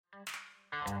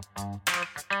Hey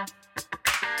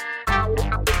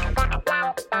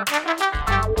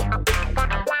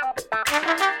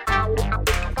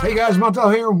guys,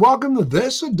 Montel here, and welcome to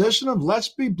this edition of Let's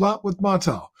Be Blunt with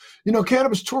Montel. You know,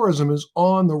 cannabis tourism is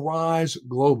on the rise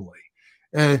globally.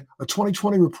 And a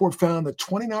 2020 report found that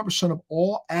 29% of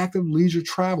all active leisure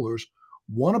travelers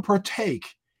want to partake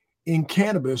in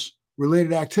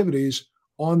cannabis-related activities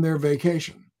on their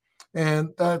vacation. And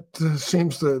that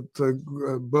seems to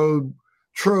bode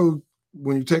true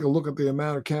when you take a look at the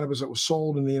amount of cannabis that was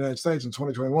sold in the United States in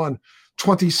 2021.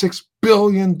 $26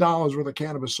 billion worth of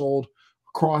cannabis sold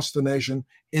across the nation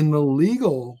in the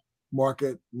legal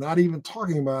market, not even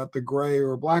talking about the gray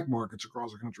or black markets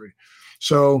across the country.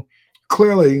 So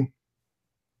clearly,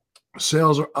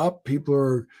 sales are up. People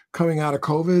are coming out of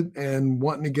COVID and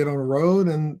wanting to get on the road,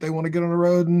 and they want to get on the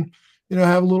road and, you know,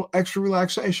 have a little extra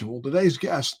relaxation. Well, today's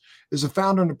guest is the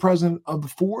founder and the president of the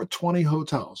 420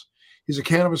 Hotels. He's a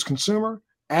cannabis consumer,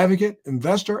 advocate,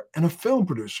 investor, and a film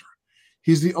producer.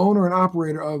 He's the owner and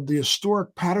operator of the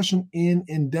historic Patterson Inn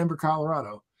in Denver,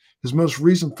 Colorado. His most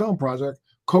recent film project,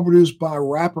 co-produced by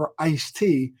rapper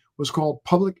Ice-T, was called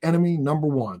Public Enemy Number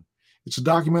One. It's a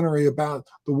documentary about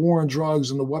the war on drugs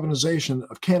and the weaponization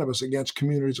of cannabis against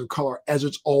communities of color, as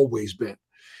it's always been.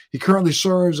 He currently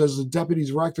serves as the deputy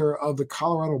director of the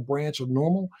Colorado branch of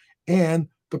NORML and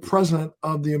the president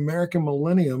of the American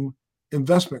Millennium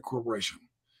Investment Corporation.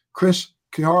 Chris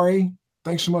Chiari,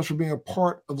 thanks so much for being a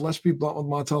part of Let's Be Blunt with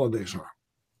Montel today, sir.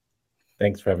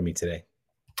 Thanks for having me today.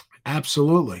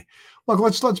 Absolutely. Look,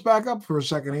 let's back up for a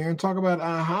second here and talk about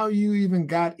how you even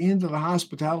got into the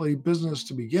hospitality business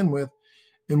to begin with,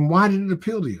 and why did it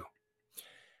appeal to you?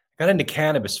 I got into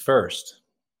cannabis first.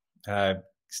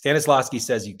 Stanislavski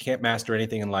says you can't master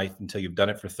anything in life until you've done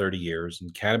it for 30 years.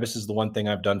 And cannabis is the one thing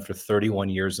I've done for 31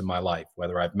 years in my life.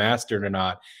 Whether I've mastered or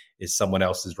not is someone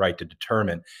else's right to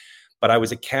determine. But I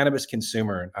was a cannabis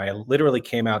consumer. I literally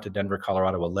came out to Denver,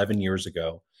 Colorado 11 years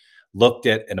ago, looked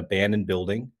at an abandoned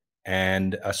building,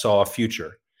 and saw a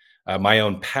future. My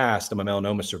own past, I'm a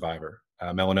melanoma survivor.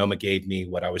 Melanoma gave me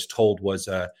what I was told was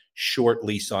a short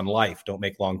lease on life. Don't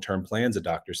make long-term plans, a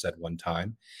doctor said one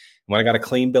time. When I got a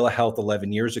clean bill of health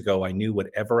 11 years ago, I knew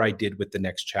whatever I did with the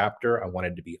next chapter, I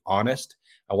wanted to be honest.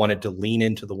 I wanted to lean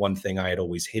into the one thing I had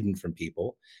always hidden from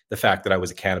people, the fact that I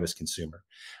was a cannabis consumer.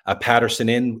 Patterson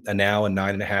Inn, now a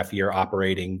 9.5-year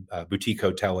operating boutique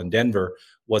hotel in Denver,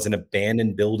 was an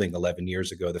abandoned building 11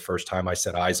 years ago, the first time I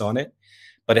set eyes on it.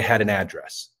 But it had an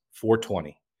address,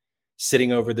 420,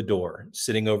 sitting over the door,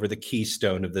 sitting over the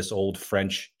keystone of this old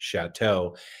French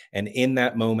chateau. And in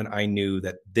that moment, I knew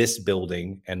that this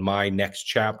building and my next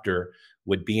chapter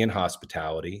would be in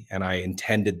hospitality. And I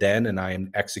intended then, and I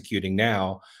am executing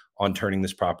now, on turning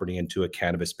this property into a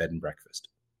cannabis bed and breakfast.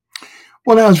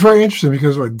 Well, now it's very interesting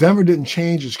because Denver didn't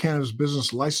change its cannabis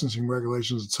business licensing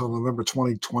regulations until November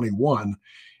 2021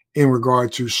 in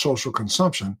regard to social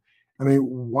consumption. I mean,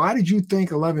 why did you think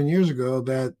 11 years ago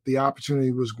that the opportunity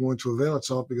was going to avail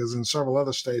itself? Because in several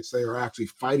other states, they are actually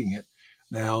fighting it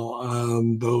now.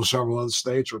 Those several other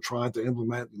states are trying to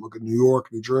implement. You look at New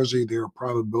York, New Jersey, they're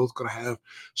probably both going to have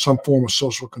some form of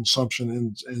social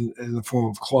consumption in the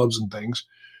form of clubs and things.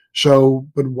 So,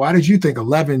 but why did you think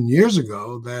 11 years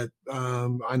ago that,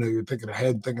 I know you're thinking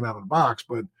ahead, thinking out of the box,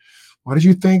 but why did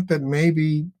you think that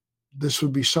maybe this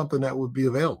would be something that would be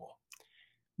available?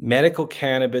 Medical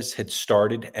cannabis had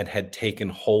started and had taken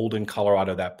hold in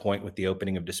Colorado at that point with the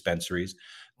opening of dispensaries.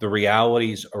 The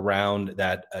realities around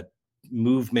that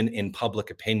movement in public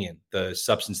opinion, the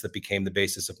substance that became the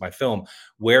basis of my film,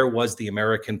 where was the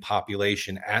American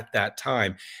population at that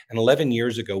time? And 11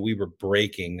 years ago, we were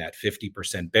breaking that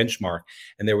 50% benchmark,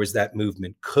 and there was that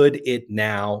movement. Could it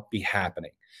now be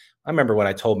happening? I remember when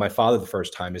I told my father the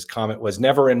first time, his comment was,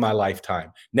 "Never in my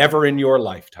lifetime, never in your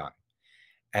lifetime."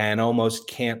 And almost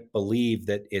can't believe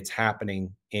that it's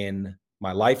happening in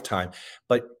my lifetime.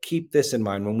 But keep this in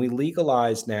mind. When we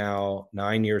legalized now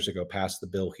 9 years ago, passed the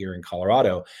bill here in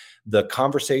Colorado, the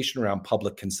conversation around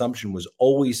public consumption was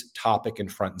always topic and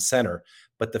front and center.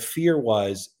 But the fear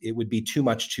was it would be too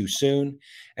much too soon.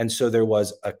 And so there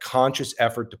was a conscious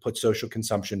effort to put social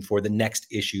consumption for the next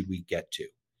issue we get to.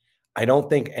 I don't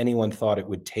think anyone thought it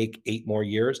would take 8 more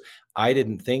years. I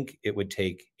didn't think it would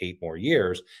take 8 more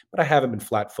years, but I haven't been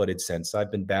flat-footed since. I've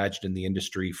been badged in the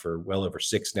industry for well over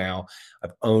 6 now.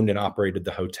 I've owned and operated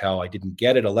the hotel. I didn't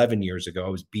get it 11 years ago. I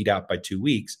was beat out by 2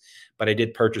 weeks, but I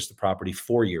did purchase the property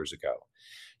 4 years ago.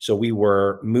 So we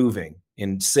were moving.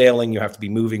 In sailing, you have to be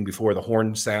moving before the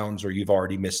horn sounds or you've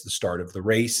already missed the start of the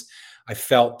race. I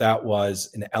felt that was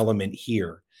an element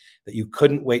here, that you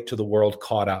couldn't wait till the world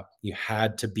caught up. You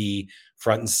had to be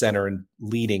front and center and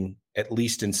leading, at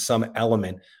least in some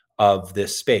element of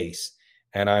this space.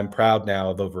 And I'm proud now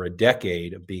of over a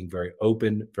decade of being very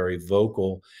open, very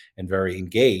vocal, and very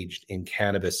engaged in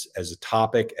cannabis as a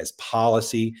topic, as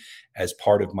policy, as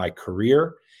part of my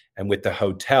career, and with the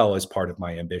hotel as part of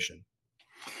my ambition.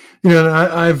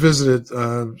 I visited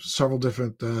several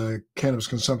different cannabis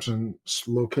consumption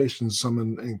locations, some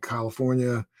in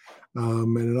California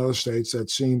and in other states that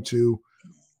seem to,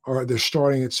 or they're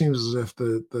starting, it seems as if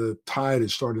the tide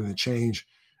is starting to change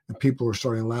and people are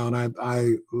starting to allow. And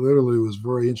I literally was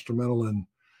very instrumental in,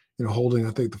 holding,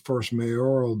 I think, the first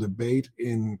mayoral debate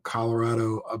in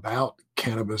Colorado about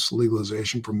cannabis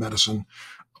legalization for medicine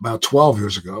about 12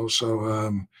 years ago. So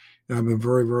I've been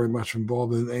very, very much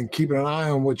involved in and keeping an eye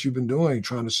on what you've been doing,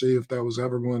 trying to see if that was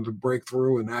ever going to break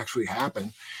through and actually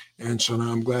happen. And so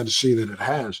now I'm glad to see that it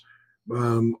has.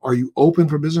 Are you open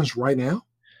for business right now?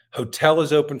 Hotel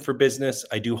is open for business.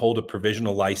 I do hold a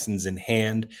provisional license in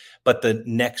hand, but the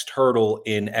next hurdle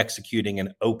in executing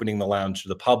and opening the lounge to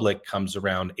the public comes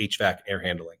around HVAC air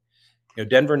handling.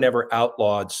 Denver never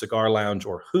outlawed cigar lounge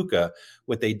or hookah.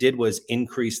 What they did was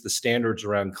increase the standards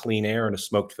around clean air in a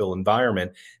smoke-filled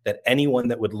environment, that anyone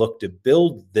that would look to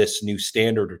build this new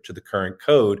standard or to the current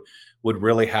code would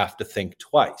really have to think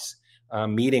twice.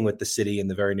 I'm meeting with the city in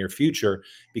the very near future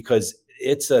because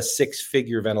it's a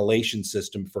six-figure ventilation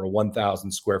system for a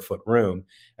 1,000 square foot room.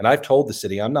 And I've told the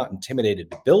city I'm not intimidated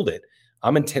to build it.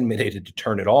 I'm intimidated to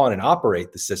turn it on and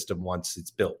operate the system once it's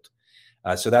built.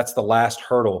 So that's the last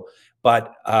hurdle.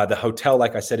 But the hotel,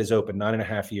 like I said, is open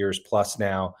 9.5 years plus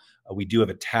now. We do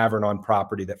have a tavern on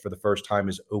property that for the first time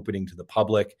is opening to the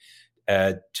public.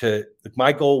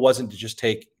 My goal wasn't to just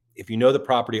take, if you know the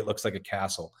property, it looks like a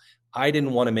castle. I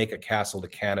didn't want to make a castle to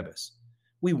cannabis.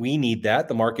 We need that.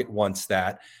 The market wants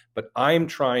that. But I'm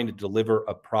trying to deliver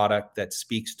a product that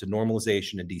speaks to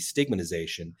normalization and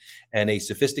destigmatization, and a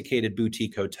sophisticated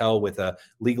boutique hotel with a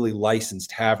legally licensed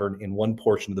tavern in one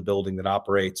portion of the building that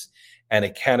operates, and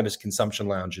a cannabis consumption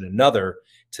lounge in another,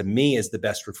 to me, is the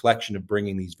best reflection of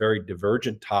bringing these very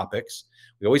divergent topics.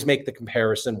 We always make the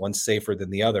comparison, one's safer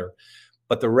than the other,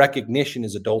 but the recognition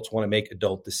is adults want to make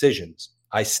adult decisions.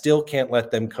 I still can't let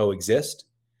them coexist.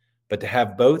 But to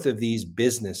have both of these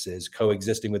businesses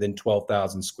coexisting within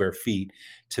 12,000 square feet,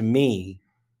 to me,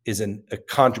 is a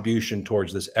contribution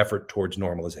towards this effort towards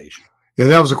normalization. Yeah,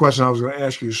 that was a question I was going to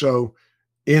ask you. So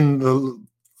in the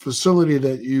facility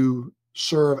that you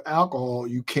serve alcohol,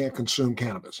 you can't consume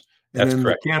cannabis. And That's in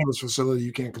correct. the cannabis facility,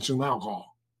 you can't consume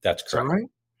alcohol. That's correct. Is that right?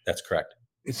 That's correct.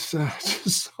 It's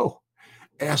just so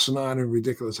asinine and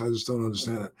ridiculous. I just don't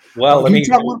understand it. Well, let me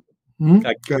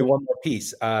I give you one more piece.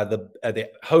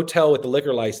 The hotel with the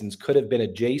liquor license could have been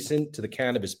adjacent to the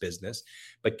cannabis business,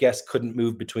 but guests couldn't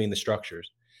move between the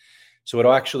structures. So it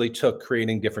actually took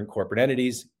creating different corporate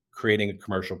entities, creating a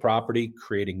commercial property,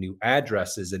 creating new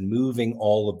addresses, and moving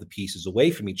all of the pieces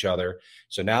away from each other.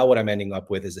 So now what I'm ending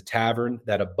up with is a tavern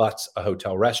that abuts a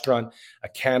hotel restaurant, a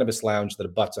cannabis lounge that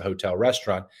abuts a hotel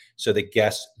restaurant, so that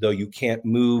guests, though you can't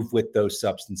move with those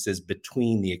substances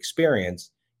between the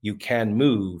experience, you can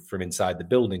move from inside the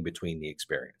building between the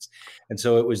experience. And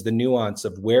so it was the nuance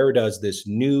of where does this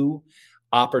new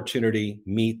opportunity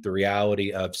meet the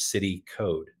reality of city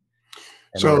code?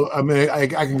 So, I mean, I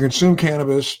can consume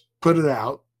cannabis, put it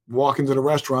out, walk into the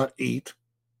restaurant, eat,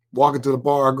 walk into the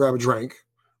bar, grab a drink,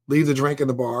 leave the drink in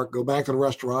the bar, go back to the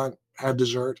restaurant, have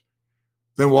dessert,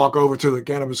 then walk over to the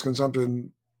cannabis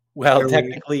consumption. Well,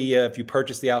 technically, if you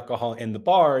purchase the alcohol in the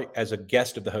bar as a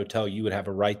guest of the hotel, you would have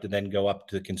a right to then go up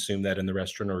to consume that in the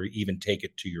restaurant, or even take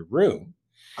it to your room.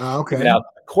 Okay. Even out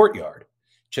the courtyard.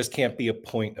 Just can't be a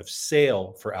point of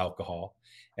sale for alcohol.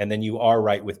 And then you are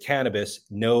right with cannabis.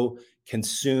 No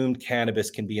consumed cannabis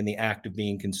can be in the act of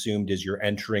being consumed as you're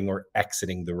entering or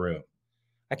exiting the room.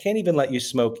 I can't even let you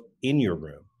smoke in your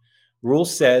room. Rule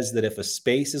says that if a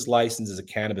space is licensed as a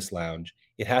cannabis lounge,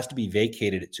 it has to be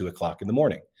vacated at 2:00 in the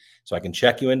morning. So I can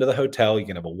check you into the hotel. You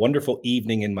can have a wonderful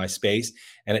evening in my space.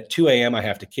 And at 2 a.m., I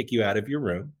have to kick you out of your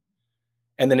room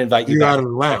and then invite you back out of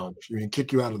the lounge. You mean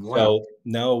kick you out of the lounge? So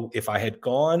no, if I had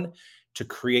gone to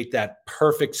create that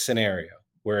perfect scenario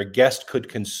where a guest could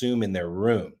consume in their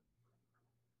room,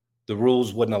 the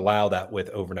rules wouldn't allow that with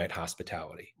overnight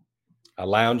hospitality.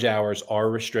 Lounge hours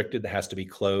are restricted. That has to be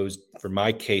closed, for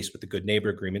my case, with the Good Neighbor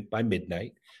Agreement by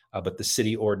midnight. But the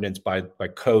city ordinance by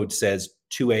code says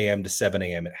 2 a.m. to 7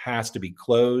 a.m. It has to be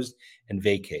closed and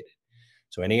vacated.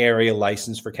 So any area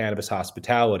licensed for cannabis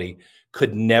hospitality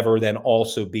could never then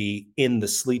also be in the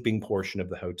sleeping portion of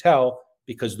the hotel,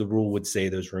 because the rule would say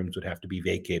those rooms would have to be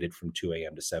vacated from 2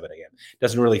 a.m. to 7 a.m.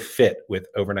 Doesn't really fit with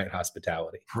overnight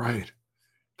hospitality. Right.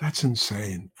 That's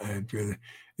insane.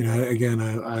 Again,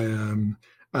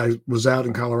 I was out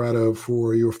in Colorado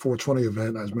for your 420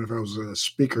 event. As a matter of fact, I was a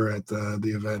speaker at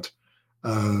the event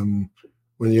um,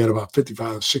 when you had about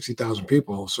 55, 60,000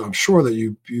 people. So I'm sure that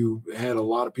you had a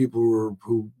lot of people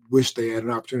who wished they had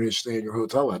an opportunity to stay in your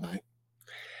hotel that night.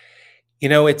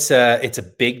 It's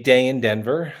a big day in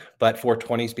Denver, but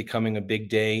 420 is becoming a big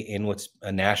day in what's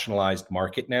a nationalized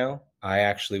market now. I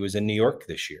actually was in New York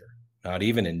this year, not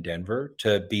even in Denver,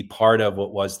 to be part of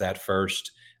what was that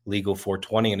first legal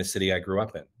 420 in a city I grew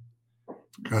up in.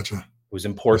 Gotcha. It was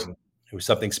important. It was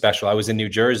something special. I was in New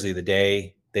Jersey the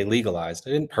day they legalized.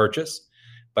 I didn't purchase,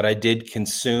 but I did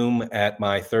consume at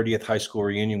my 30th high school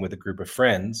reunion with a group of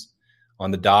friends on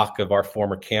the dock of our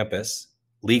former campus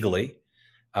legally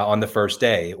on the first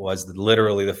day. It was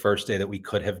literally the first day that we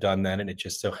could have done that, and it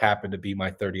just so happened to be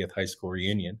my 30th high school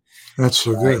reunion. That's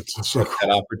so good. That's so Took cool.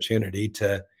 that opportunity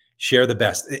to share the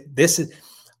best.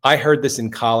 I heard this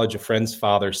in college. A friend's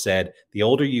father said, "The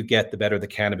older you get, the better the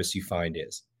cannabis you find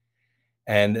is,"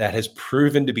 and that has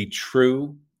proven to be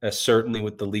true. Certainly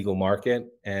with the legal market.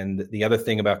 And the other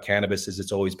thing about cannabis is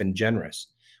it's always been generous.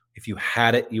 If you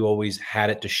had it, you always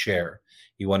had it to share.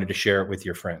 You wanted to share it with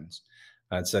your friends.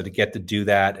 And so to get to do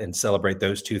that and celebrate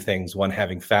those two things, one,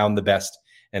 having found the best,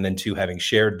 and then two, having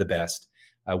shared the best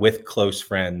with close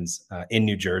friends in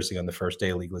New Jersey on the first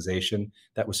day of legalization,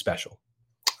 that was special.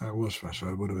 That was special.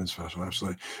 It would have been special.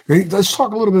 Absolutely. Let's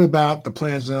talk a little bit about the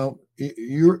plans now.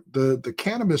 The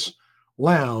cannabis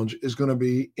lounge is going to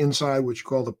be inside what you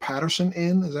call the Patterson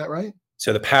Inn. Is that right?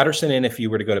 So the Patterson Inn, if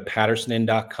you were to go to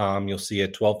pattersoninn.com, you'll see a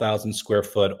 12,000 square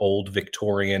foot old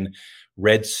Victorian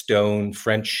red stone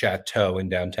French chateau in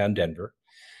downtown Denver.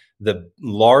 The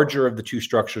larger of the two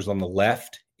structures on the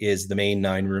left is the main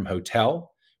 9-room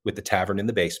hotel with the tavern in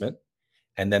the basement.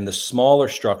 And then the smaller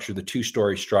structure, the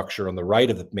 2-story structure on the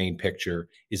right of the main picture,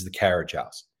 is the carriage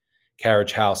house.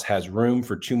 Carriage house has room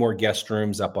for 2 more guest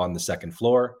rooms up on the second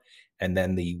floor. And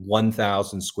then the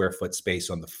 1,000 square foot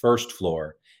space on the first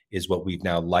floor is what we've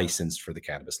now licensed for the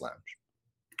Cannabis Lounge.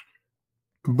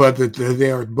 But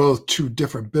they are both 2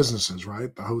 different businesses,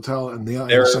 right? The hotel and the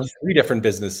There are 3 different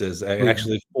businesses,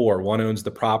 actually 4. One owns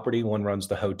the property, one runs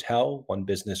the hotel, one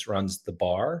business runs the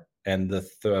bar, and the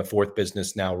 4th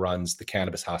business now runs the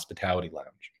Cannabis Hospitality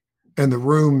Lounge. And the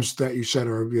rooms that you said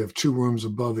you have 2 rooms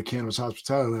above the Cannabis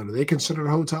Hospitality Lounge. Are they considered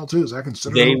a hotel too? Is that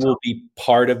considered a hotel? They will be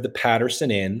part of the Patterson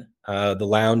Inn. The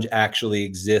lounge actually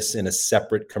exists in a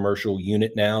separate commercial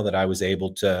unit now that I was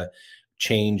able to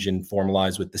change and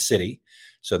formalize with the city.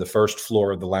 So the first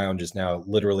floor of the lounge is now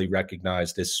literally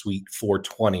recognized as Suite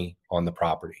 420 on the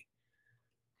property.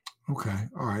 Okay.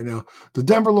 All right. Now, the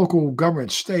Denver local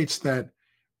government states that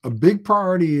a big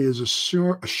priority is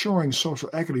assuring social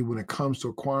equity when it comes to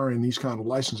acquiring these kind of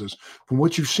licenses. From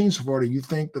what you've seen so far, do you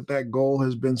think that goal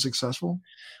has been successful?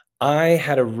 I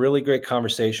had a really great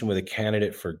conversation with a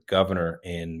candidate for governor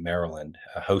in Maryland,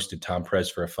 hosted Tom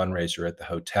Perez for a fundraiser at the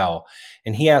hotel.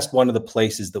 And he asked one of the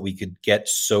places that we could get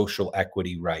social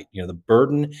equity right. The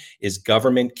burden is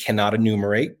government cannot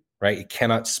enumerate, right? It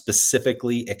cannot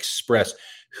specifically express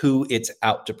who it's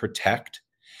out to protect.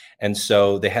 And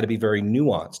so they had to be very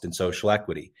nuanced in social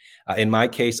equity. In my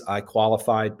case, I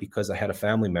qualified because I had a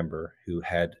family member who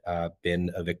had been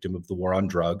a victim of the war on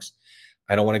drugs.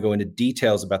 I don't want to go into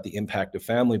details about the impact of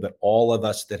family, but all of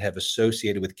us that have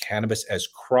associated with cannabis as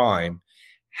crime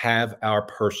have our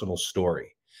personal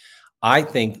story. I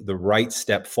think the right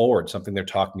step forward, something they're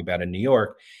talking about in New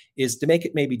York, is to make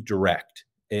it maybe direct.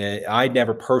 I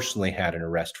never personally had an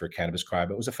arrest for a cannabis crime.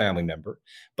 It was a family member,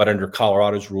 but under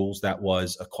Colorado's rules, that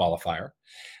was a qualifier.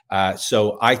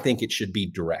 So I think it should be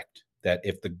direct, that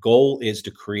if the goal is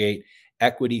to create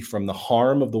equity from the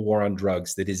harm of the war on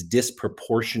drugs that is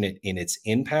disproportionate in its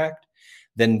impact,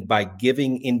 then by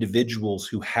giving individuals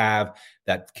who have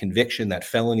that conviction, that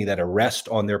felony, that arrest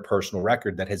on their personal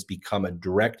record that has become a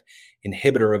direct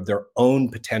inhibitor of their own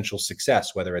potential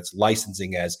success, whether it's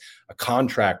licensing as a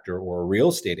contractor or a real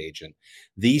estate agent,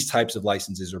 these types of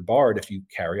licenses are barred if you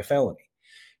carry a felony.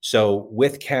 So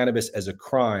with cannabis as a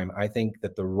crime, I think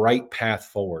that the right path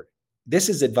forward, this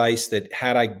is advice that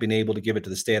had I been able to give it to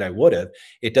the state, I would have.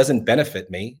 It doesn't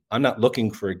benefit me. I'm not looking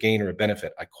for a gain or a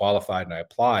benefit. I qualified and I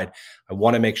applied. I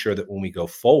want to make sure that when we go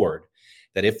forward,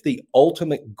 that if the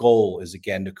ultimate goal is,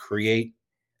 again, to create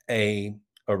a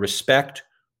respect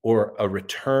or a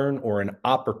return or an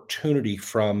opportunity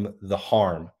from the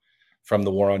harm from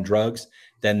the war on drugs,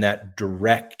 then that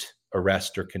direct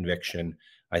arrest or conviction,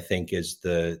 I think, is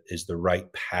the right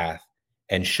path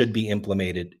and should be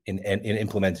implemented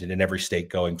in every state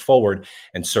going forward,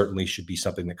 and certainly should be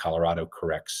something that Colorado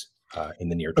corrects in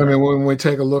the near I term. mean, when we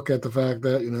take a look at the fact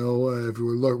that, if we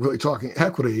were really talking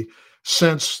equity,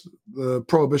 since the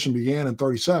prohibition began in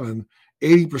 37,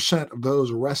 80% of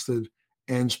those arrested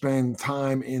and spend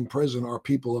time in prison are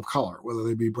people of color, whether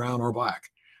they be brown or black.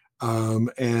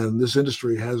 And this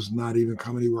industry has not even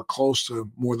come anywhere close to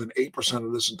more than 8%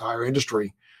 of this entire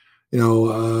industry,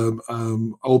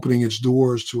 opening its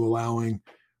doors to allowing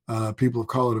people of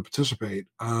color to participate.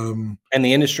 And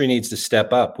the industry needs to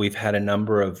step up. We've had a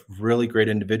number of really great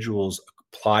individuals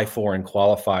apply for and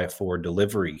qualify for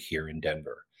delivery here in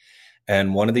Denver.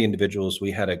 And one of the individuals,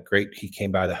 he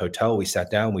came by the hotel, we sat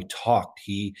down, we talked.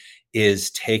 He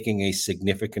is taking a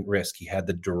significant risk. He had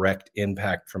the direct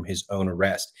impact from his own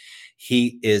arrest.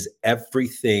 He is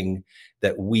everything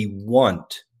that we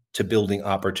want to building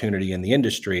opportunity in the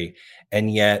industry.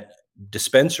 And yet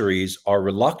dispensaries are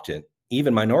reluctant,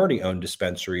 even minority owned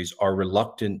dispensaries are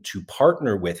reluctant to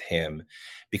partner with him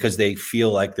because they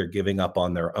feel like they're giving up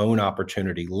on their own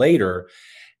opportunity later.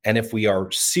 And if we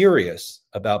are serious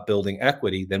about building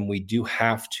equity, then we do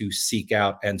have to seek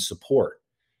out and support.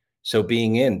 So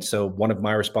one of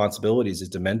my responsibilities is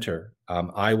to mentor.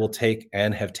 I will take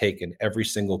and have taken every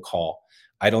single call.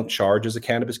 I don't charge as a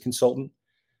cannabis consultant.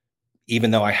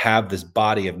 Even though I have this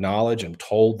body of knowledge, I'm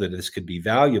told that this could be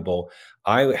valuable.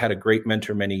 I had a great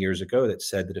mentor many years ago that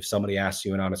said that if somebody asks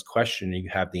you an honest question and you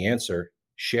have the answer,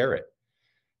 share it.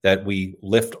 That we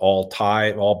lift all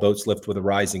boats lift with a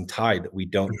rising tide, that we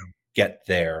don't get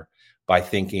there by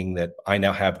thinking that I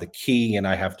now have the key and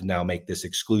I have to now make this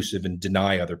exclusive and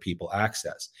deny other people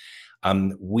access.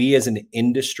 We as an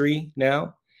industry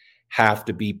now have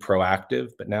to be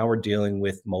proactive, but now we're dealing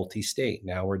with multi-state.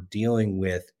 Now we're dealing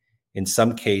with, in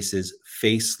some cases,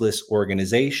 faceless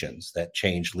organizations that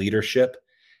change leadership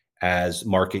as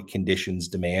market conditions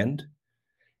demand.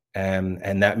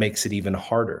 And that makes it even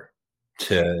harder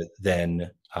to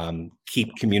then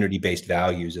keep community-based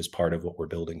values as part of what we're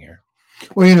building here.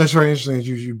 Well, it's very interesting that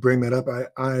you bring that up.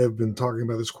 I have been talking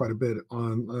about this quite a bit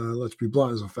on Let's Be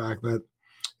Blunt, is the fact that,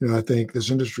 I think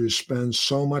this industry spends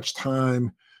so much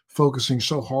time focusing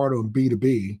so hard on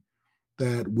B2B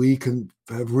that we can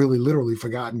have really literally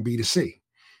forgotten B2C.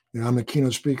 I'm a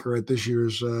keynote speaker at this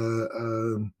year's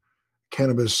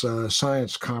cannabis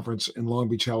science conference in Long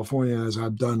Beach, California, as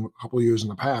I've done a couple of years in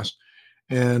the past.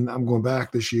 And I'm going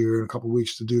back this year in a couple of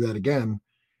weeks to do that again.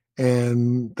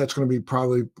 And that's going to be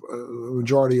probably a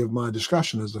majority of my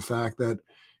discussion, is the fact that,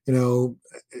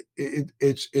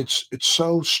 it's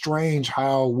so strange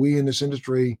how we in this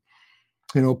industry,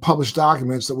 publish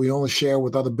documents that we only share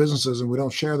with other businesses and we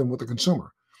don't share them with the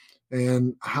consumer.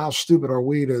 And how stupid are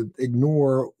we to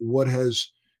ignore what has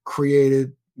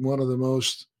created one of the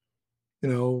most,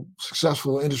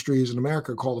 successful industries in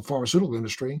America, called the pharmaceutical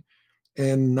industry,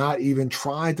 and not even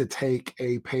try to take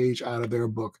a page out of their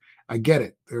book. I get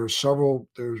it.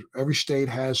 Every state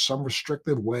has some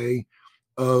restrictive way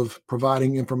of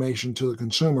providing information to the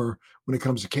consumer when it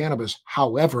comes to cannabis.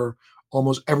 However,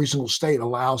 almost every single state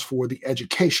allows for the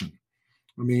education.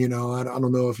 I mean, I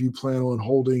don't know if you plan on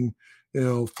holding,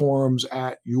 forums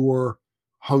at your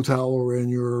hotel or in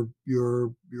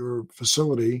your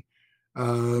facility,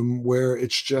 where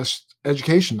it's just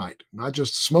education night, not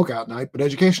just smoke out night, but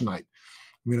education night.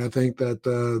 I mean, I think that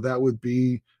that would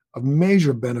be a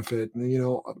major benefit.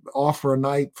 And, offer a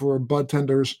night for bud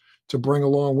tenders to bring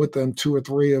along with them 2 or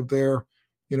 3 of their,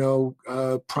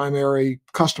 primary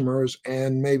customers,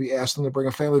 and maybe ask them to bring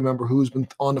a family member who's been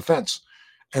on the fence,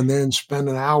 and then spend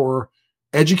an hour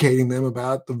educating them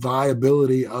about the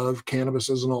viability of cannabis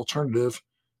as an alternative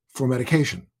for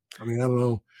medication. I mean, I don't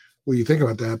know what you think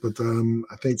about that, but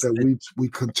I think that we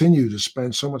continue to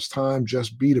spend so much time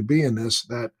just B2B in this,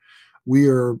 that we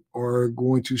are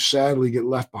going to sadly get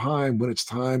left behind when it's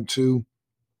time to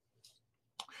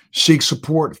seek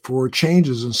support for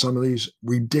changes in some of these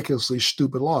ridiculously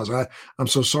stupid laws. I'm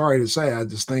so sorry to say, I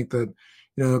just think that,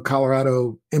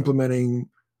 Colorado implementing,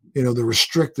 the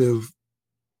restrictive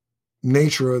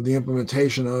nature of the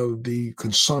implementation of the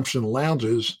consumption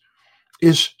lounges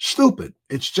is stupid.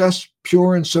 It's just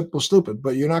pure and simple stupid.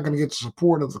 But you're not going to get the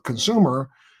support of the consumer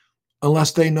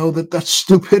unless they know that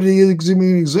stupidity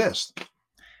even exists.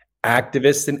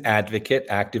 Activists and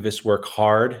activists work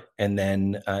hard and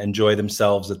then enjoy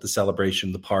themselves at the celebration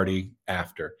of the party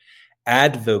after.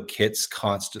 Advocates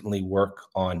constantly work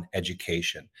on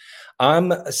education.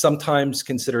 I'm sometimes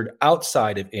considered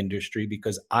outside of industry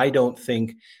because I don't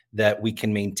think that we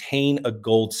can maintain a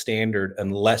gold standard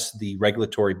unless the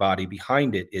regulatory body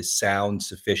behind it is sound,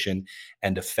 sufficient,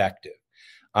 and effective.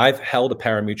 I've held a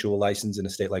pari-mutuel license in a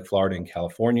state like Florida and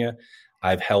California.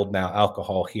 I've held now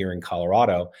alcohol here in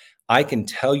Colorado. I can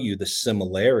tell you the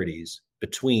similarities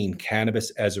between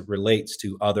cannabis as it relates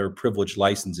to other privileged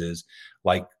licenses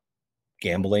like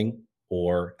gambling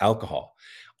or alcohol,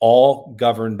 all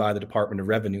governed by the Department of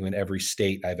Revenue in every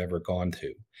state I've ever gone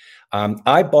to.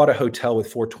 I bought a hotel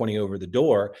with 420 over the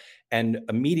door and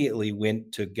immediately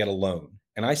went to get a loan.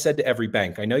 And I said to every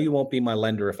bank, I know you won't be my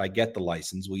lender if I get the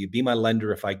license. Will you be my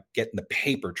lender if I get in the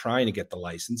paper trying to get the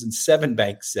license? And 7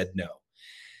 banks said no.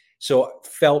 So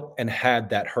felt and had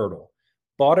that hurdle.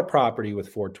 Bought a property with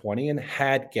 420 and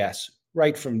had guests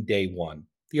right from day one.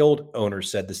 The old owner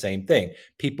said the same thing.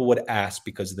 People would ask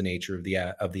because of the nature of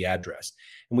the address.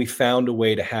 And we found a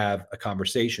way to have a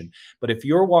conversation. But if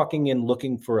you're walking in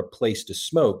looking for a place to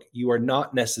smoke, you are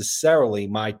not necessarily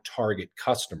my target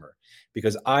customer,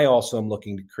 because I also am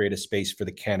looking to create a space for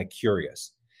the canna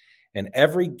curious. And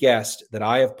every guest that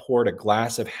I have poured a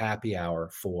glass of happy hour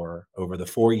for over the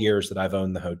 4 years that I've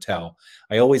owned the hotel,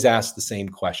 I always ask the same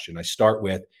question. I start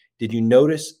with, did you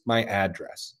notice my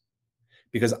address?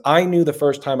 Because I knew the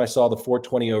first time I saw the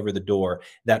 420 over the door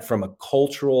that from a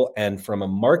cultural and from a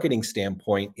marketing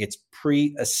standpoint, it's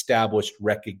pre-established,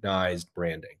 recognized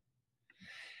branding.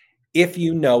 If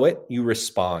you know it, you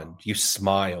respond, you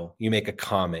smile, you make a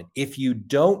comment. If you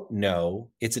don't know,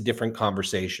 it's a different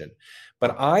conversation.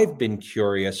 But I've been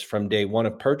curious from day one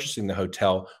of purchasing the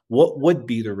hotel, what would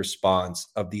be the response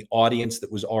of the audience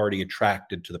that was already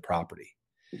attracted to the property?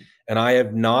 And I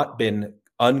have not been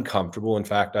uncomfortable. In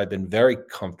fact, I've been very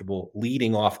comfortable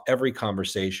leading off every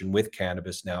conversation with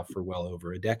cannabis now for well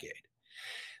over a decade.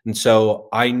 And so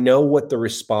I know what the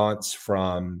response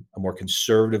from a more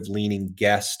conservative leaning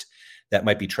guest that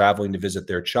might be traveling to visit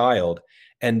their child.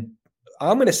 And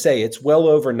I'm going to say it's well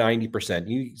over 90%.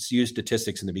 You used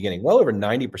statistics in the beginning. Well over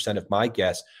 90% of my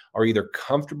guests are either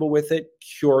comfortable with it,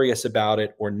 curious about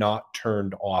it, or not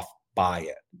turned off by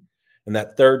it. And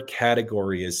that third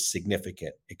category is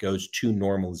significant. It goes to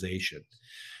normalization.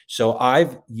 So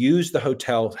I've used the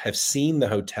hotel, have seen the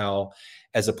hotel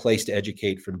as a place to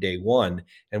educate from day one.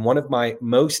 And one of my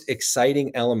most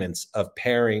exciting elements of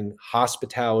pairing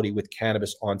hospitality with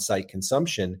cannabis on-site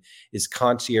consumption is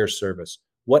concierge service.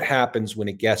 What happens when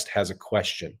a guest has a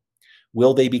question?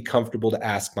 Will they be comfortable to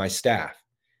ask my staff?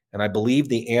 And I believe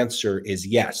the answer is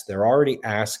yes. They're already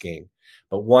asking.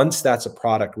 But once that's a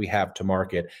product we have to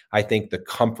market, I think the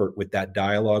comfort with that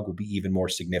dialogue will be even more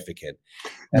significant.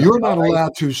 And you're not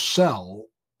allowed to sell.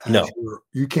 No.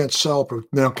 You can't sell.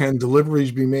 Now, can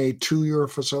deliveries be made to your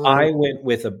facility? I went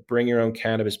with a bring your own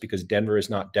cannabis because Denver is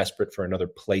not desperate for another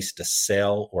place to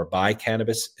sell or buy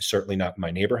cannabis, certainly not in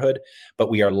my neighborhood, but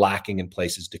we are lacking in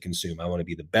places to consume. I want to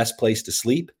be the best place to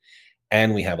sleep,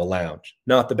 and we have a lounge,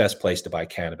 not the best place to buy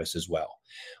cannabis as well.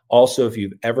 Also, if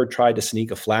you've ever tried to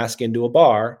sneak a flask into a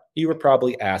bar, you were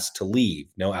probably asked to leave,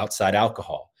 no outside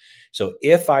alcohol. So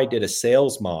if I did a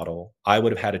sales model, I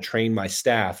would have had to train my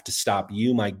staff to stop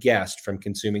you, my guest, from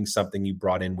consuming something you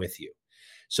brought in with you.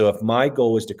 So if my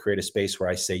goal is to create a space where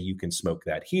I say you can smoke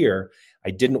that here,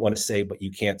 I didn't want to say, but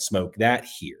you can't smoke that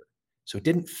here. So it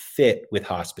didn't fit with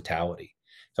hospitality.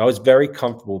 So I was very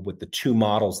comfortable with the 2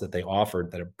 models that they offered,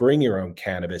 that a bring your own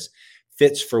cannabis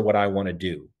fits for what I want to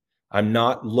do. I'm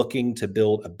not looking to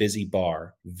build a busy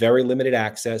bar. Very limited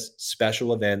access,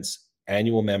 special events,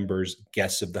 annual members,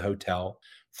 guests of the hotel,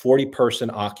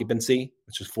 40-person occupancy,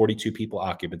 which is 42 people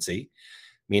occupancy,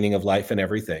 meaning of life and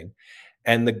everything.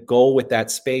 And the goal with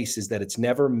that space is that it's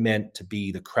never meant to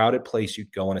be the crowded place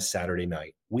you'd go on a Saturday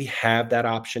night. We have that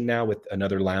option now with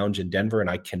another lounge in Denver, and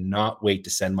I cannot wait to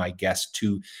send my guests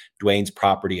to Dwayne's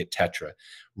property at Tetra.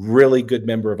 Really good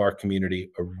member of our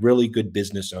community, a really good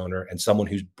business owner, and someone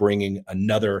who's bringing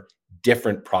another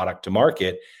different product to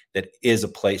market that is a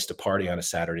place to party on a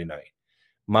Saturday night.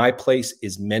 My place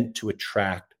is meant to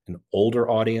attract an older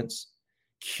audience,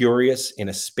 curious in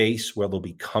a space where they'll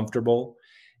be comfortable,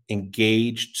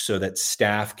 engaged so that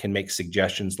staff can make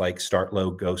suggestions like start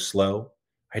low, go slow.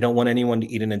 I don't want anyone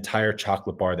to eat an entire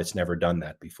chocolate bar that's never done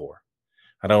that before.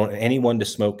 I don't want anyone to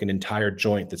smoke an entire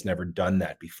joint that's never done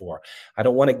that before. I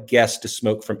don't want a guest to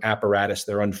smoke from apparatus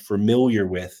they're unfamiliar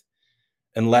with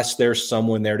unless there's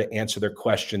someone there to answer their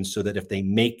questions so that if they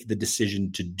make the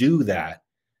decision to do that,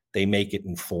 they make it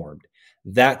informed.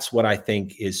 That's what I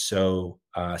think is so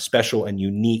special and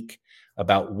unique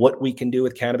about what we can do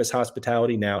with cannabis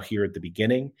hospitality now here at the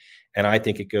beginning. And I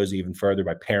think it goes even further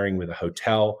by pairing with a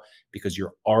hotel, because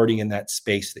you're already in that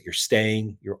space that you're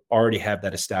staying. You already have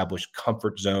that established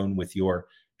comfort zone with your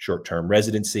short-term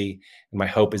residency. And my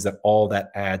hope is that all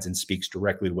that adds and speaks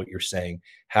directly to what you're saying.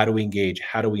 How do we engage?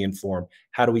 How do we inform?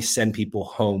 How do we send people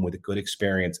home with a good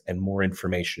experience and more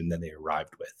information than they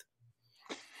arrived with?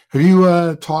 Have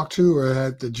you talked to,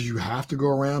 or did you have to go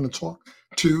around and talk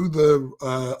to the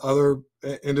other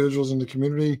individuals in the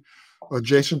community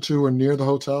adjacent to or near the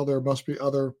hotel, there must be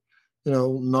other,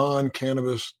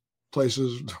 non-cannabis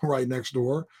places right next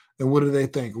door. And what do they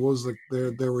think? What was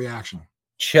their reaction?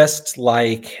 Just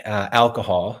like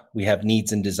alcohol, we have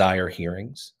needs and desire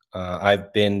hearings.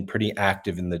 I've been pretty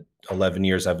active in the 11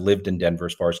 years I've lived in Denver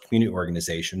as far as community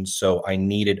organizations. So I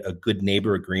needed a good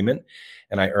neighbor agreement.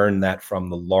 And I earned that from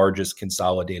the largest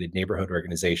consolidated neighborhood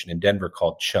organization in Denver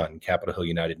called CHUN, Capitol Hill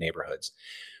United Neighborhoods.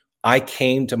 I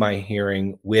came to my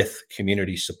hearing with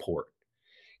community support,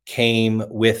 came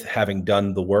with having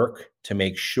done the work to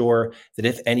make sure that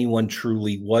if anyone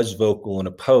truly was vocal and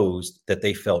opposed, that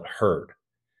they felt heard.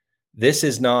 This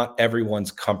is not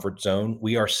everyone's comfort zone.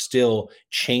 We are still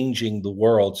changing the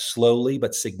world slowly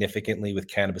but significantly with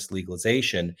cannabis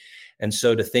legalization. And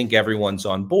so to think everyone's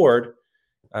on board,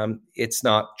 it's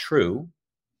not true.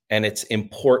 And it's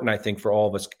important, I think, for all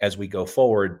of us as we go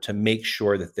forward to make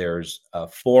sure that there's a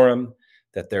forum,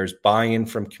 that there's buy-in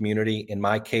from community. In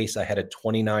my case, I had a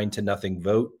 29-0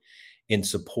 vote in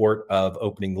support of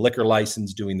opening the liquor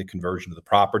license, doing the conversion of the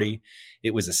property.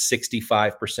 It was a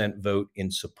 65% vote in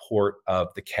support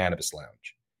of the cannabis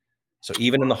lounge. So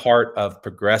even in the heart of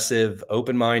progressive,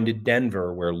 open-minded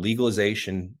Denver, where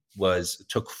legalization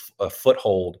took a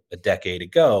foothold a decade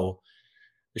ago,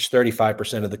 there's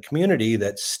 35% of the community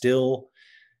that's still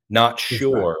not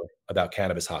sure about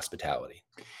cannabis hospitality.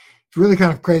 It's really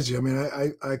kind of crazy. I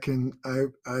mean,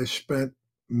 I spent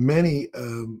many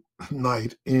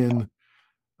night in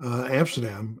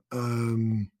Amsterdam,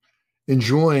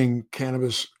 enjoying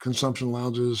cannabis consumption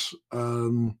lounges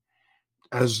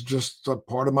as just a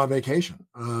part of my vacation,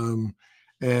 and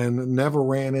never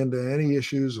ran into any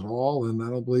issues at all. And I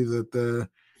don't believe that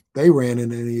they ran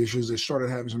into any issues. They started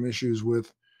having some issues with,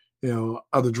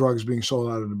 other drugs being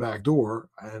sold out of the back door,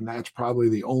 and that's probably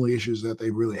the only issues that they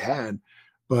really had.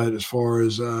 But as far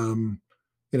as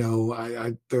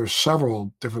there's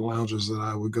several different lounges that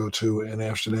I would go to in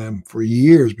Amsterdam for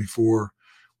years before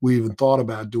we even thought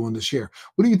about doing this here.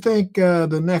 What do you think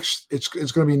it's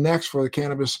going to be next for the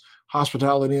cannabis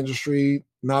hospitality industry,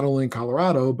 not only in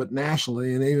Colorado, but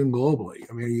nationally and even globally?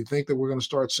 I mean, do you think that we're going to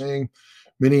start seeing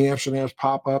many Amsterdams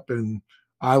pop up in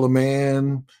Isle of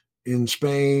Man, in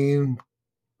Spain,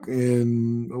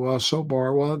 so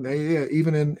far, yeah,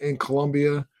 even in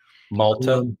Colombia,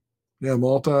 Malta.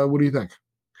 Malta. What do you think?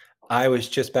 I was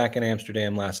just back in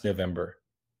Amsterdam last November.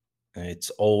 It's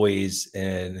always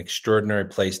an extraordinary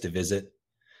place to visit.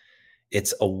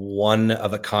 It's a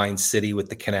one-of-a-kind city with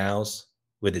the canals,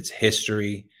 with its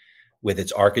history, with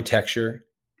its architecture.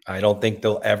 I don't think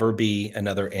there'll ever be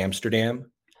another Amsterdam.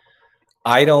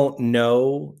 I don't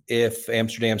know if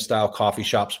Amsterdam-style coffee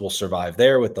shops will survive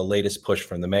there with the latest push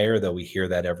from the mayor, though we hear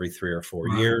that every 3 or 4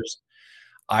 years.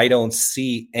 I don't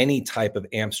see any type of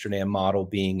Amsterdam model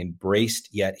being embraced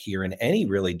yet here in any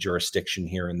really jurisdiction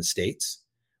here in the States,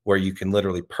 where you can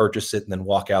literally purchase it and then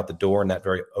walk out the door, and that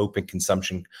very open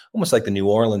consumption, almost like the New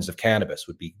Orleans of cannabis,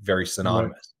 would be very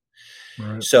synonymous.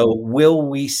 Right. So will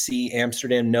we see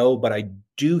Amsterdam? No, but I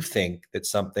do think that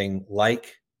something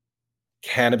like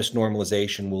cannabis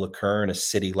normalization will occur in a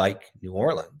city like New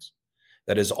Orleans.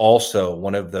 That is also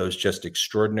one of those just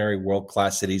extraordinary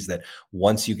world-class cities that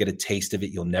once you get a taste of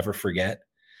it, you'll never forget.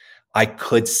 I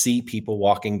could see people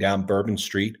walking down Bourbon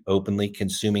Street openly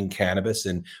consuming cannabis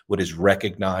in what is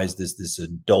recognized as this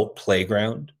adult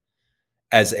playground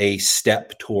as a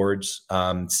step towards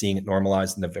seeing it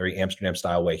normalized in a very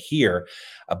Amsterdam-style way here.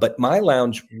 But my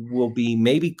lounge will be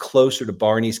maybe closer to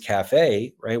Barney's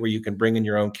Cafe, right, where you can bring in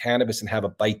your own cannabis and have a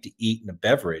bite to eat and a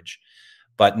beverage,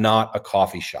 but not a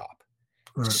coffee shop.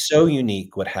 Right. So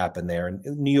unique what happened there in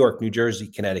New York, New Jersey,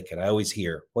 Connecticut. I always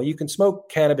hear, well, you can smoke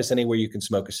cannabis anywhere you can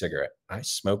smoke a cigarette. I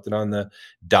smoked it on the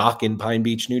dock in Pine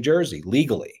Beach, New Jersey,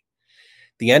 legally.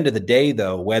 The end of the day,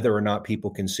 though, whether or not people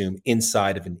consume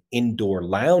inside of an indoor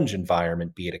lounge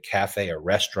environment, be it a cafe, a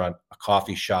restaurant, a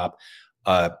coffee shop,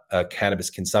 a cannabis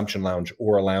consumption lounge,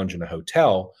 or a lounge in a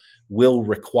hotel, will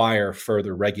require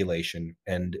further regulation.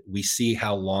 And we see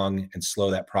how long and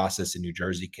slow that process in New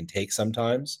Jersey can take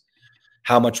sometimes.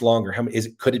 How much longer?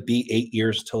 Could it be 8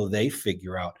 years till they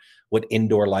figure out what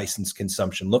indoor licensed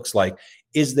consumption looks like?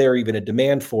 Is there even a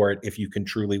demand for it if you can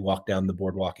truly walk down the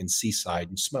boardwalk in Seaside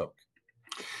and smoke?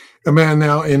 Man,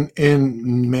 now in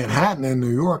Manhattan and New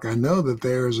York, I know that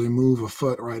there's a move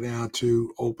afoot right now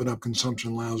to open up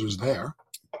consumption lounges there.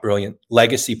 Brilliant.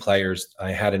 Legacy players.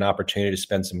 I had an opportunity to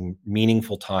spend some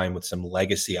meaningful time with some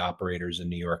legacy operators in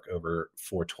New York over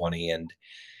 420, and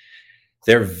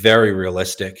they're very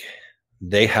realistic.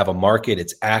 They have a market.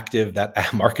 It's active.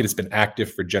 That market has been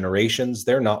active for generations.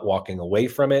 They're not walking away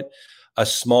from it. A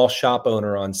small shop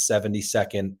owner on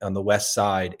 72nd on the west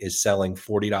side is selling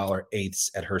 $40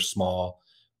 eighths at her small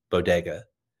bodega.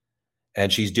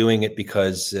 And she's doing it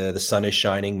because the sun is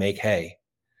shining, make hay.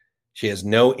 She has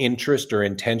no interest or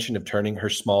intention of turning her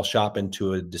small shop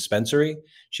into a dispensary.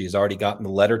 She has already gotten the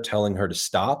letter telling her to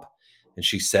stop. And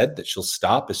she said that she'll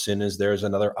stop as soon as there's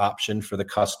another option for the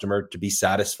customer to be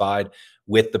satisfied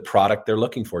with the product they're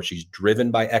looking for. She's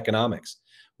driven by economics.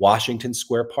 Washington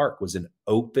Square Park was an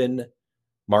open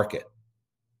market.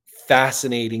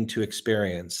 Fascinating to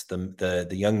experience. The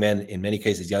young men, in many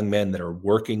cases, young men that are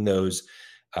working those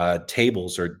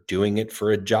tables are doing it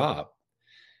for a job.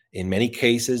 In many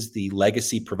cases, the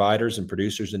legacy providers and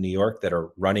producers in New York that are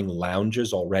running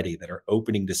lounges already, that are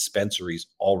opening dispensaries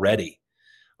already,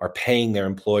 are paying their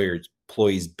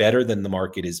employees better than the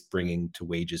market is bringing to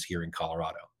wages here in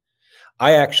Colorado.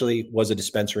 I actually was a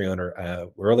dispensary owner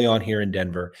early on here in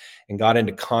Denver and got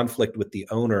into conflict with the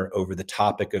owner over the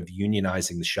topic of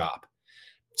unionizing the shop.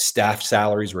 Staff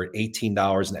salaries were at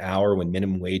 $18 an hour when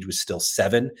minimum wage was still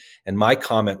 $7. And my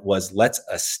comment was, let's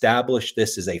establish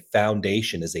this as a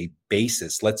foundation, as a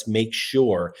basis. Let's make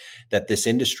sure that this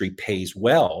industry pays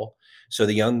well so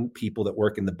the young people that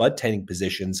work in the bud tending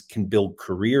positions can build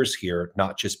careers here,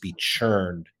 not just be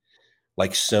churned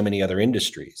like so many other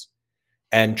industries.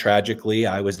 And tragically,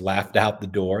 I was laughed out the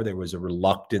door. There was a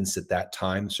reluctance at that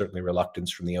time, certainly reluctance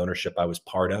from the ownership I was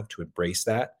part of to embrace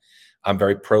that. I'm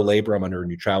very pro-labor. I'm under a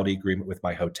neutrality agreement with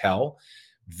my hotel.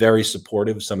 Very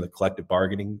supportive of some of the collective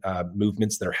bargaining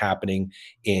movements that are happening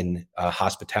in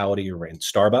hospitality or in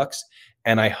Starbucks.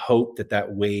 And I hope that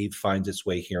that wave finds its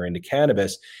way here into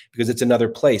cannabis because it's another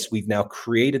place. We've now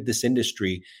created this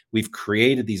industry. We've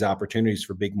created these opportunities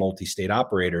for big multi-state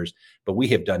operators, but we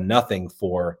have done nothing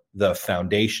for the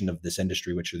foundation of this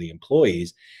industry, which are the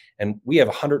employees. And we have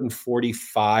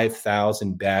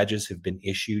 145,000 badges have been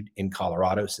issued in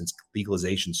Colorado since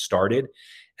legalization started,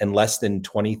 and less than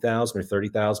 20,000 or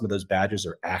 30,000 of those badges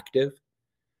are active.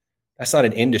 That's not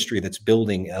an industry that's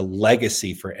building a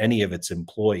legacy for any of its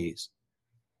employees.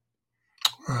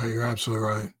 Right, you're absolutely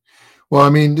right. Well,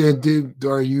 I mean,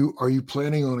 are you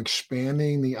planning on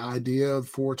expanding the idea of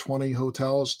 420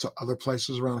 hotels to other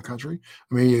places around the country?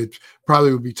 I mean, it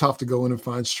probably would be tough to go in and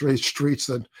find streets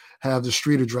that have the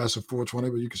street address of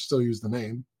 420, but you can still use the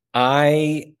name.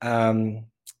 I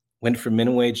went from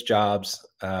minimum wage jobs,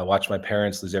 watched my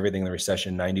parents lose everything in the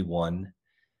recession in 91,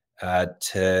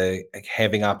 to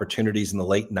having opportunities in the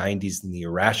late 90s and the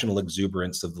irrational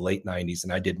exuberance of the late 90s.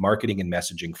 And I did marketing and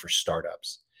messaging for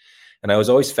startups. And I was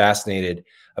always fascinated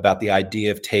about the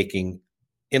idea of taking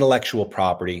intellectual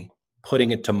property, putting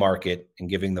it to market, and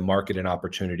giving the market an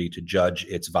opportunity to judge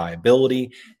its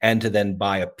viability and to then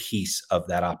buy a piece of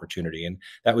that opportunity. And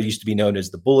that used to be known as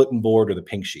the bulletin board or the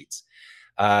pink sheets.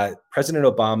 President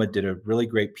Obama did a really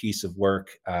great piece of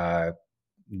work,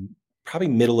 probably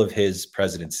middle of his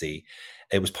presidency.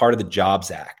 It was part of the Jobs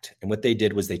Act. And what they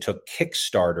did was they took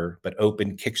Kickstarter, but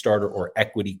opened Kickstarter or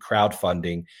equity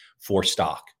crowdfunding for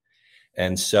stock.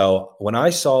 And so when I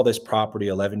saw this property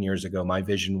 11 years ago, my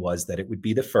vision was that it would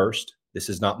be the first. This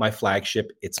is not my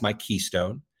flagship. It's my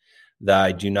keystone. That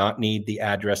I do not need the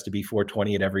address to be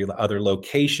 420 at every other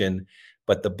location.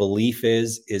 But the belief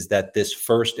is that this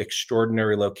first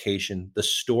extraordinary location, the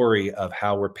story of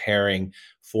how we're pairing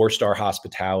 4-star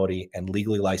hospitality and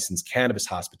legally licensed cannabis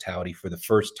hospitality for the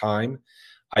first time,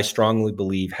 I strongly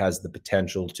believe has the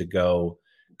potential to go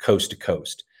coast to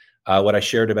coast. What I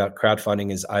shared about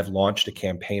crowdfunding is I've launched a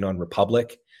campaign on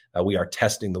Republic. We are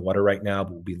testing the water right now,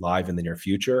 but we'll be live in the near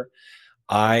future.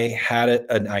 I had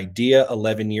an idea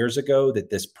 11 years ago that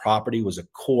this property was a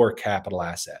core capital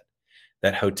asset,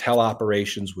 that hotel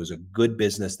operations was a good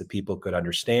business that people could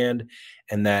understand,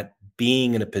 and that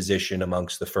being in a position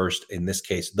amongst the first, in this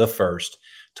case, the first,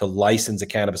 to license a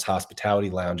cannabis hospitality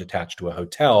lounge attached to a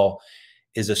hotel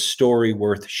is a story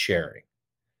worth sharing.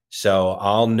 So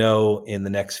I'll know in the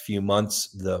next few months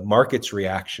the market's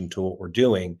reaction to what we're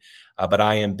doing, but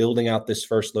I am building out this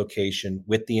first location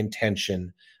with the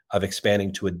intention of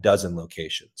expanding to a dozen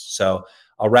locations. So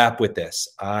I'll wrap with this.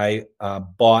 I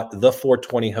bought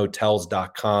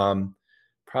the420hotels.com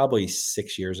probably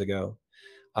 6 years ago.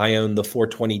 I own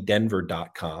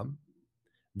the420denver.com.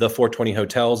 The 420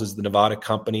 Hotels is the Nevada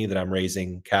company that I'm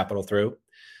raising capital through.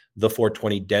 The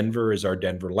 420 Denver is our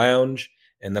Denver lounge.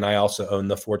 And then I also own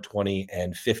the 420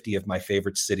 and 50 of my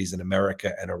favorite cities in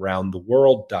America and around the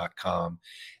world.com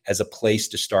as a place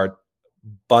to start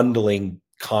bundling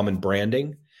common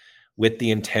branding with the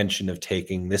intention of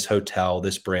taking this hotel,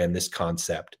 this brand, this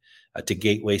concept to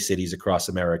gateway cities across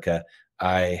America.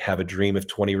 I have a dream of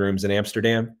 20 rooms in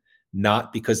Amsterdam,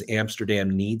 not because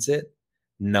Amsterdam needs it,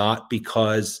 not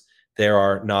because there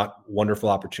are not wonderful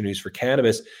opportunities for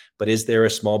cannabis, but is there a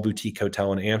small boutique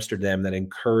hotel in Amsterdam that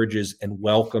encourages and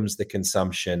welcomes the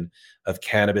consumption of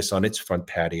cannabis on its front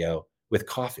patio with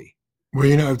coffee? Well,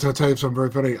 you know, I'll tell you something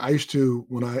very funny. I used to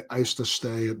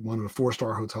stay at one of the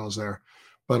four-star hotels there,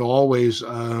 but always,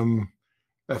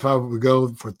 if I would go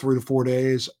for 3 to 4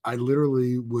 days, I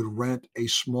literally would rent a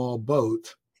small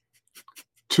boat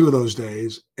 2 of those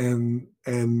days and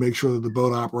make sure that the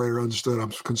boat operator understood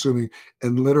I'm consuming,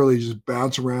 and literally just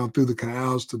bounce around through the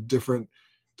canals to different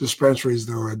dispensaries.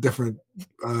 There were different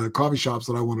coffee shops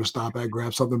that I wanted to stop at,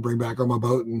 grab something, bring back on my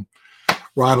boat, and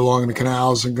ride along in the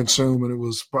canals and consume. And it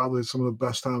was probably some of the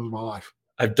best times of my life.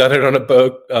 I've done it on a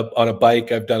boat, on a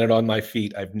bike. I've done it on my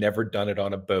feet. I've never done it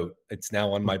on a boat. It's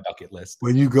now on my bucket list.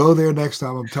 When you go there next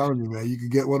time, I'm telling you, man, you can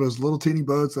get one of those little teeny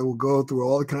boats that will go through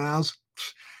all the canals.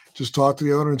 Just talk to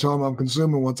the owner and tell them I'm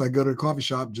consuming. Once I go to the coffee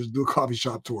shop, just do a coffee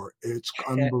shop tour. It's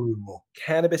unbelievable.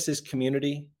 Cannabis is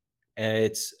community, and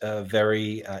it's a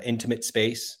very intimate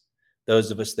space.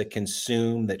 Those of us that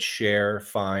consume, that share,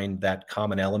 find that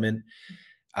common element.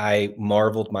 I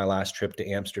marveled my last trip to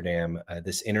Amsterdam,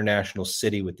 this international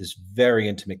city with this very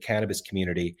intimate cannabis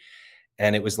community.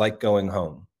 And it was like going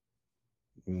home,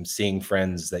 seeing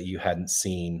friends that you hadn't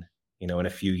seen, in a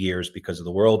few years because of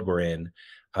the world we're in.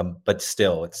 But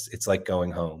still, it's like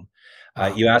going home.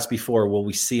 You asked before, will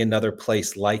we see another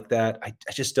place like that? I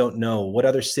just don't know. What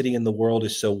other city in the world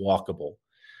is so walkable?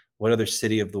 What other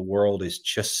city of the world is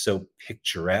just so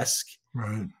picturesque?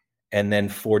 Right. And then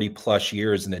 40 plus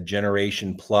years and a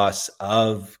generation plus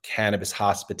of cannabis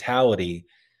hospitality.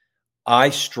 I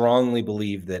strongly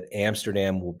believe that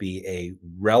Amsterdam will be a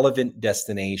relevant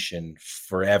destination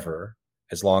forever,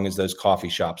 as long as those coffee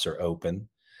shops are open.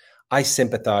 I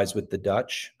sympathize with the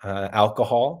Dutch.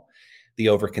 Alcohol, the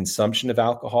overconsumption of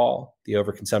alcohol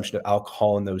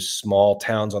in those small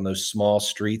towns, on those small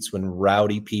streets when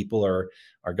rowdy people are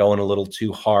going a little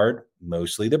too hard,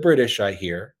 mostly the British, I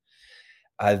hear.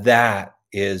 That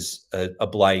is a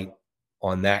blight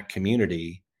on that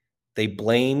community. They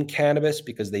blame cannabis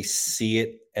because they see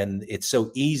it, and it's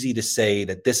so easy to say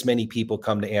that this many people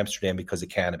come to Amsterdam because of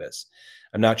cannabis.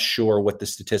 I'm not sure what the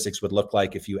statistics would look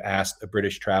like if you asked a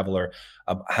British traveler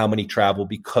how many travel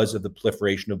because of the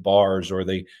proliferation of bars or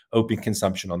the open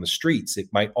consumption on the streets. It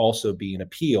might also be an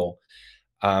appeal.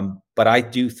 But I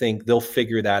do think they'll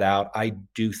figure that out. I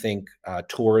do think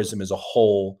tourism as a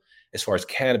whole, as far as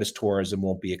cannabis tourism,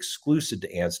 won't be exclusive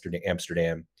to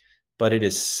Amsterdam, but it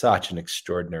is such an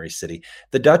extraordinary city.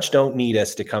 The Dutch don't need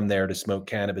us to come there to smoke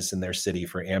cannabis in their city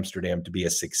for Amsterdam to be a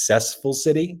successful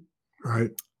city.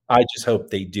 Right. I just hope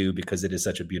they do, because it is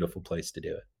such a beautiful place to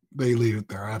do it. They leave it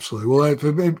there. Absolutely. Well, if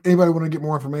anybody want to get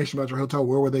more information about your hotel,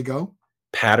 where would they go?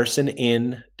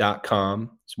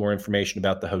 PattersonInn.com. It's more information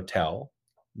about the hotel.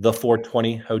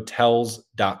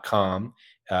 The420hotels.com.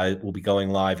 We'll be going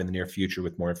live in the near future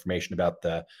with more information about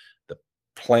the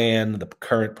plan, the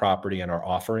current property, and our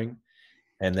offering.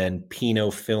 And then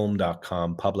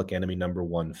PinoFilm.com, public enemy number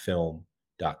one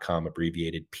film.com,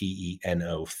 abbreviated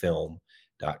PENO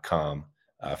film.com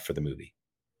for the movie.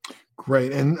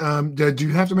 Great. And do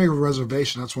you have to make a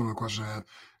reservation? That's one of the questions I have.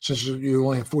 Since you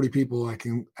only have 40 people that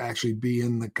can actually be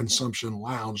in the consumption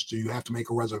lounge, do you have to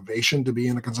make a reservation to be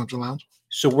in the consumption lounge?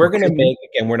 So we're going to make,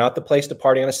 again, we're not the place to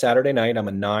party on a Saturday night. I'm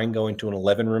a 9 going to an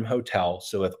 11-room hotel.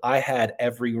 So if I had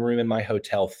every room in my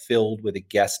hotel filled with a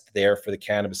guest there for the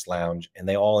cannabis lounge, and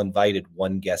they all invited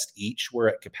one guest each, we're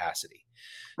at capacity.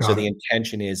 So the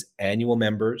intention is annual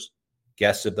members,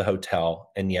 guests of the hotel,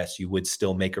 and yes, you would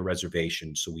still make a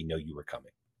reservation so we know you were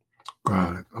coming.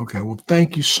 Got it. Okay. Well,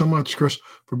 thank you so much, Chris,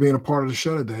 for being a part of the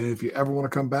show today. If you ever want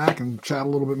to come back and chat a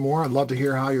little bit more, I'd love to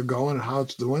hear how you're going and how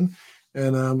it's doing.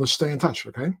 And let's stay in touch,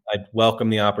 okay? I'd welcome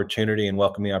the opportunity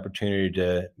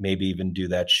to maybe even do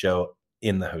that show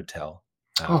in the hotel.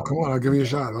 Oh, come on. I'll give you a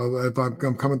shot. If I'm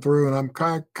coming through, and I'm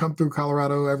kind of come through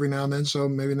Colorado every now and then, so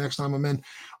maybe next time I'm in.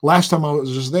 Last time I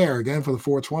was just there, again, for the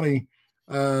 420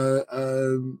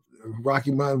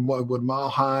 Rocky Mountain with Mile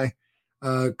High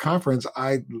conference.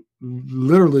 I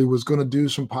literally was going to do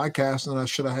some podcasts, and I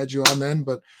should have had you on then,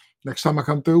 but next time I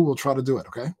come through, we'll try to do it,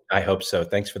 okay? I hope so.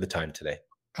 Thanks for the time today.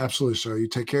 Absolutely, sir. You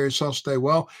take care of yourself, stay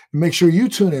well, and make sure you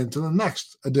tune in to the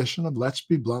next edition of Let's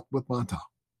Be Blunt with Montel.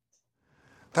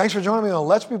 Thanks for joining me on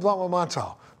Let's Be Blunt with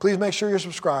Montel. Please make sure you're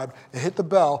subscribed and hit the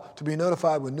bell to be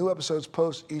notified when new episodes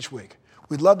post each week.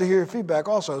 We'd love to hear your feedback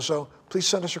also, so please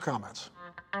send us your comments.